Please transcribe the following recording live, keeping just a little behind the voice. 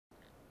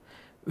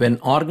When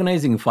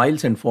organizing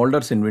files and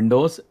folders in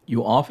Windows,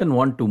 you often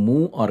want to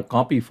move or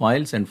copy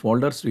files and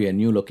folders to a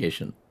new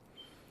location.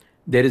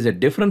 There is a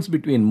difference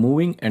between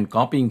moving and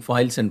copying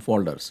files and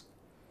folders.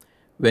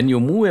 When you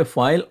move a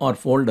file or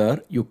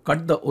folder, you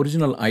cut the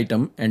original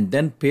item and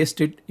then paste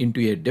it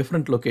into a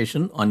different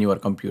location on your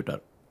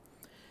computer.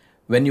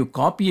 When you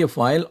copy a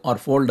file or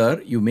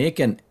folder, you make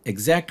an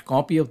exact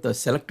copy of the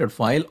selected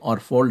file or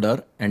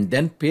folder and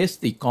then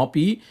paste the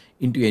copy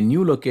into a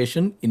new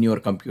location in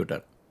your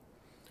computer.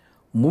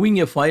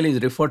 Moving a file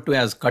is referred to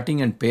as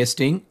cutting and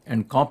pasting,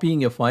 and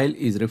copying a file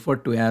is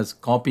referred to as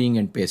copying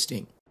and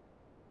pasting.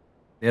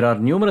 There are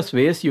numerous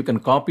ways you can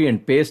copy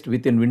and paste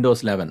within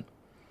Windows 11.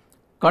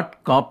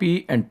 Cut,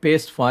 copy, and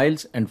paste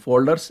files and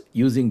folders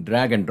using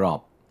drag and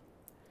drop.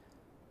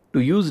 To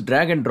use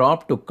drag and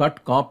drop to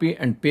cut, copy,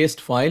 and paste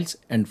files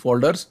and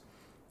folders,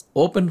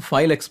 open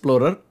File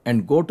Explorer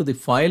and go to the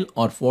file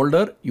or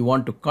folder you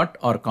want to cut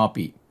or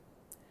copy.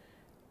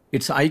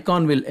 Its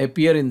icon will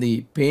appear in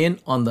the pane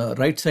on the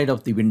right side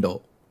of the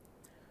window.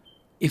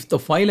 If the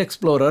File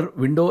Explorer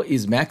window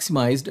is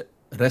maximized,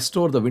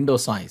 restore the window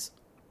size.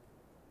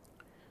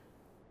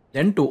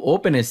 Then to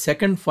open a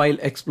second File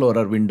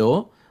Explorer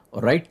window,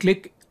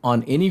 right-click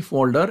on any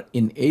folder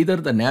in either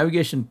the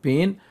navigation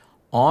pane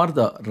or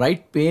the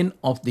right pane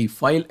of the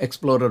File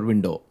Explorer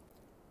window.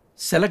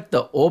 Select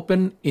the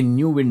Open in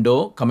New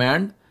Window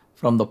command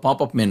from the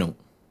pop-up menu.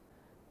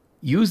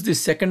 Use the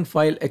second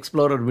File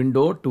Explorer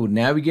window to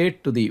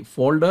navigate to the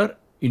folder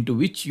into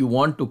which you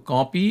want to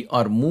copy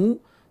or move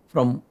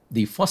from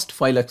the first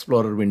File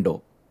Explorer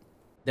window.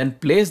 Then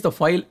place the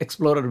File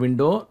Explorer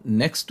window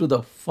next to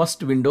the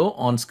first window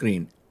on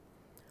screen.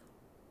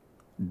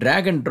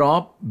 Drag and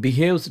drop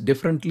behaves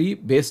differently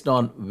based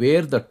on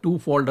where the two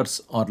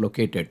folders are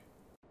located.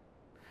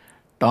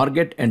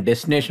 Target and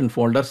destination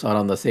folders are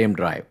on the same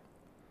drive.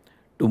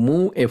 To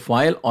move a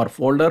file or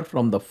folder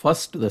from the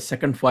first to the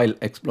second File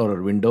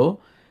Explorer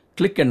window,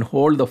 click and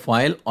hold the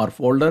file or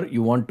folder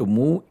you want to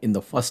move in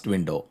the first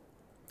window.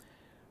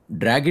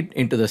 Drag it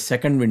into the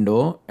second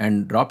window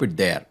and drop it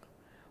there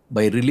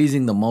by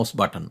releasing the mouse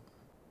button.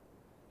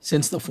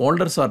 Since the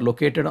folders are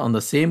located on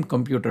the same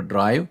computer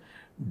drive,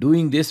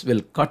 doing this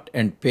will cut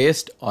and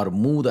paste or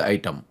move the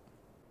item.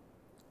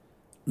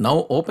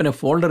 Now open a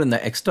folder in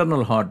the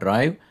external hard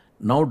drive.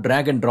 Now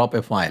drag and drop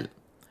a file.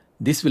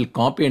 This will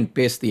copy and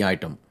paste the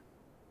item.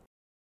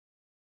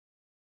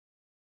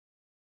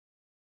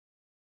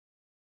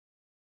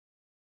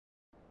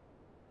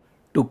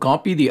 To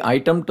copy the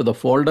item to the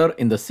folder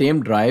in the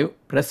same drive,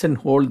 press and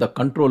hold the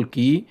Control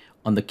key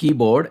on the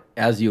keyboard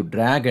as you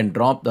drag and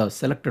drop the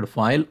selected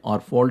file or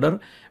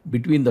folder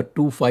between the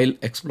two File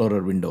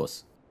Explorer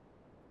windows.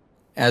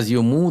 As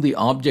you move the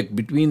object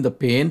between the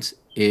panes,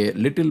 a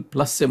little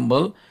plus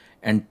symbol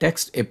and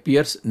text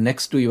appears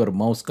next to your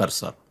mouse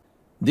cursor.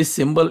 This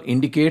symbol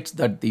indicates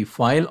that the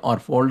file or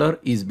folder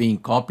is being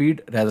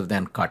copied rather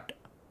than cut.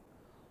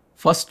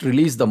 First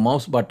release the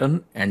mouse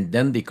button and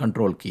then the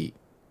Control key.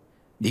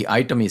 The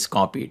item is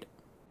copied.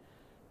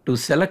 To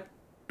select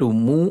to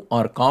move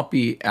or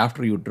copy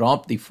after you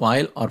drop the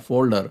file or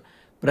folder,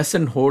 press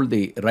and hold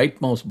the right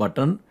mouse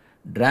button,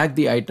 drag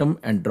the item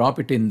and drop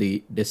it in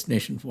the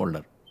destination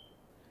folder.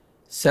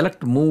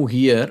 Select Move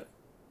here,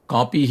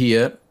 Copy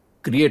here,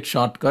 Create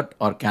Shortcut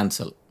or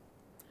Cancel.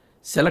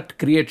 Select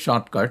Create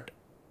Shortcut.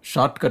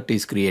 Shortcut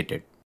is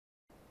created.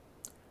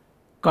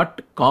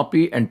 Cut,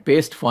 copy and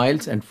paste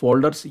files and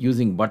folders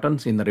using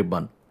buttons in the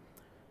ribbon.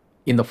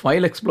 In the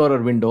File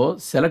Explorer window,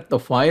 select the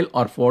file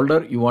or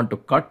folder you want to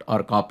cut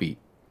or copy.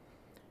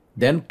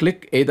 Then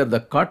click either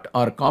the Cut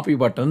or Copy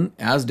button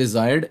as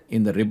desired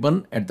in the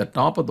ribbon at the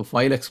top of the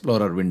File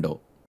Explorer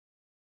window.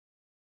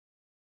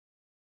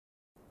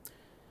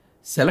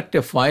 Select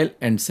a file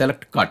and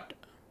select Cut.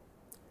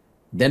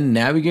 Then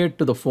navigate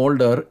to the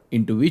folder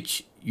into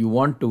which you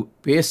want to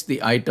paste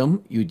the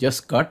item you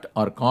just cut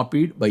or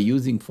copied by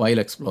using File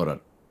Explorer.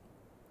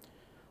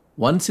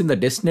 Once in the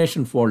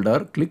destination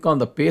folder, click on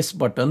the Paste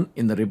button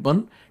in the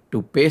ribbon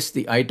to paste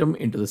the item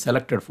into the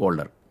selected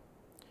folder.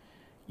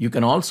 You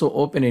can also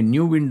open a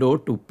new window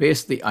to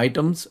paste the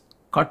items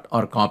cut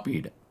or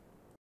copied.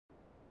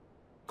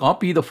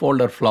 Copy the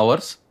folder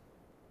Flowers.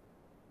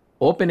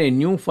 Open a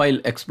new File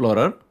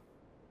Explorer.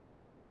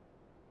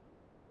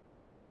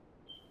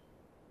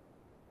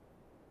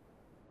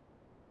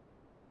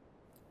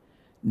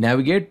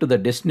 Navigate to the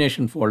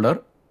destination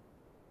folder.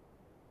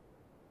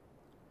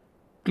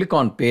 Click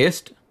on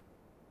Paste.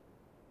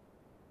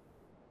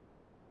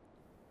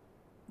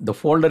 The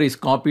folder is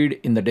copied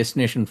in the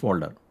destination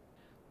folder.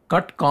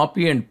 Cut,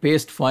 copy and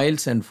paste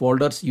files and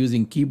folders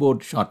using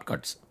keyboard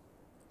shortcuts.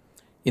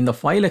 In the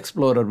File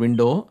Explorer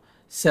window,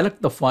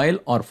 select the file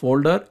or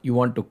folder you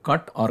want to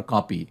cut or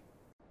copy.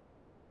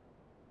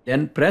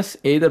 Then press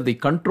either the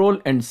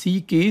Ctrl and C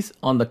keys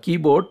on the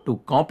keyboard to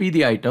copy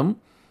the item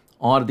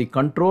or the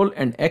Ctrl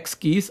and X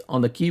keys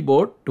on the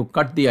keyboard to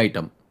cut the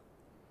item.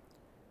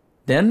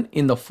 Then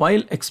in the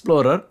File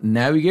Explorer,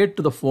 navigate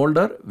to the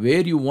folder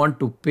where you want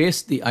to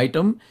paste the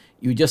item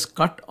you just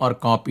cut or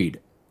copied.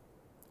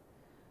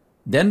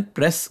 Then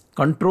press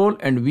Ctrl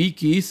and V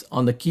keys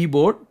on the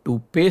keyboard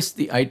to paste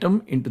the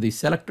item into the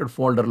selected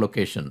folder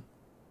location.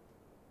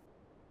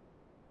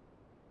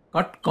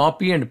 Cut,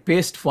 copy and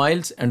paste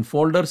files and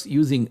folders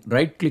using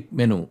right-click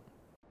menu.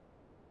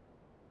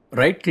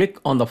 Right-click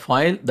on the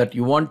file that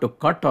you want to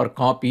cut or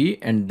copy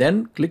and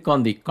then click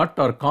on the cut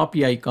or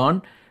copy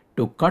icon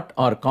to cut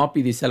or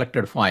copy the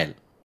selected file.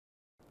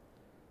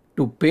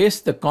 To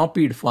paste the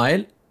copied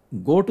file,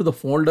 go to the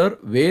folder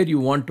where you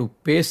want to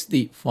paste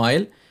the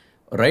file,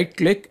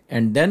 right-click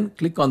and then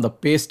click on the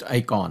paste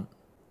icon.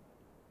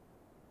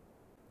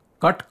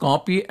 Cut,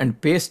 copy and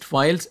paste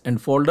files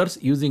and folders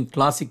using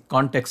classic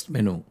context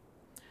menu.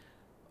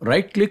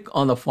 Right-click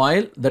on the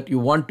file that you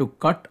want to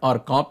cut or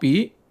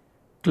copy,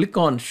 click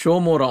on Show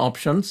More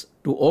options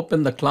to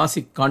open the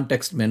classic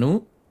context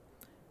menu.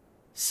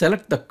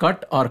 Select the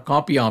cut or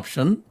copy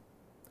option.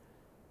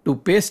 To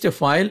paste a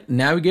file,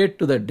 navigate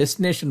to the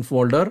destination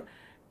folder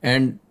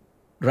and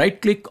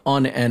right-click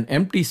on an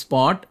empty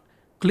spot,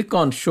 click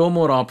on Show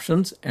More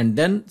options and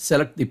then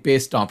select the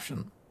paste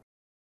option.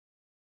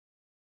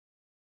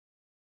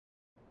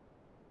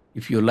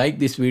 If you like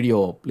this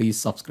video, please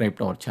subscribe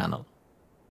to our channel.